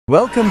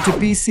Welcome to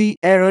PC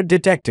Error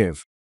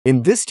Detective.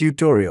 In this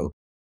tutorial,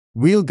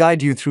 we'll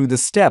guide you through the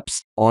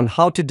steps on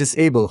how to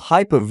disable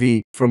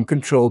Hyper-V from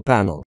Control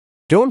Panel.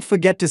 Don't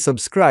forget to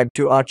subscribe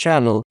to our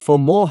channel for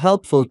more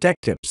helpful tech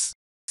tips.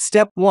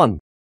 Step 1.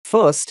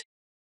 First,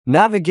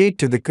 navigate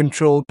to the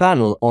Control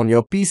Panel on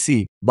your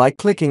PC by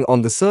clicking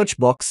on the search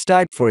box,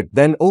 type for it,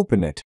 then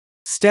open it.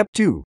 Step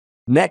 2.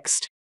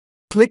 Next,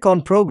 click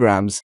on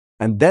Programs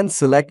and then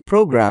select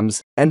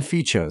Programs and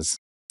Features.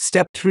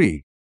 Step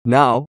 3.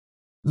 Now,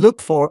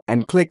 look for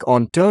and click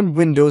on Turn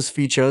Windows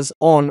Features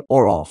on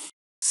or off.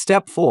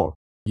 Step 4.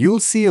 You'll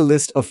see a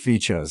list of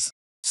features.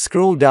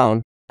 Scroll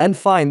down and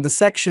find the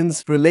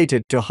sections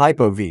related to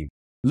Hyper-V.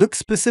 Look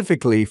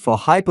specifically for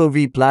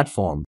Hyper-V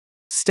platform.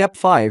 Step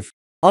 5.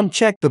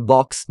 Uncheck the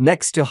box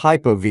next to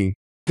Hyper-V.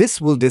 This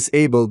will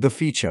disable the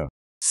feature.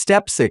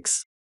 Step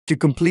 6. To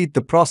complete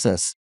the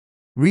process,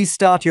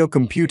 restart your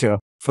computer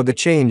for the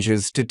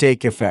changes to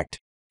take effect.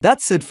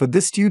 That's it for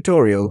this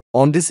tutorial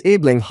on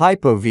disabling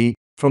Hyper-V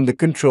from the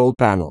Control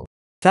Panel.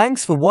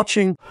 Thanks for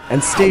watching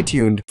and stay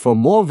tuned for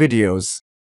more videos.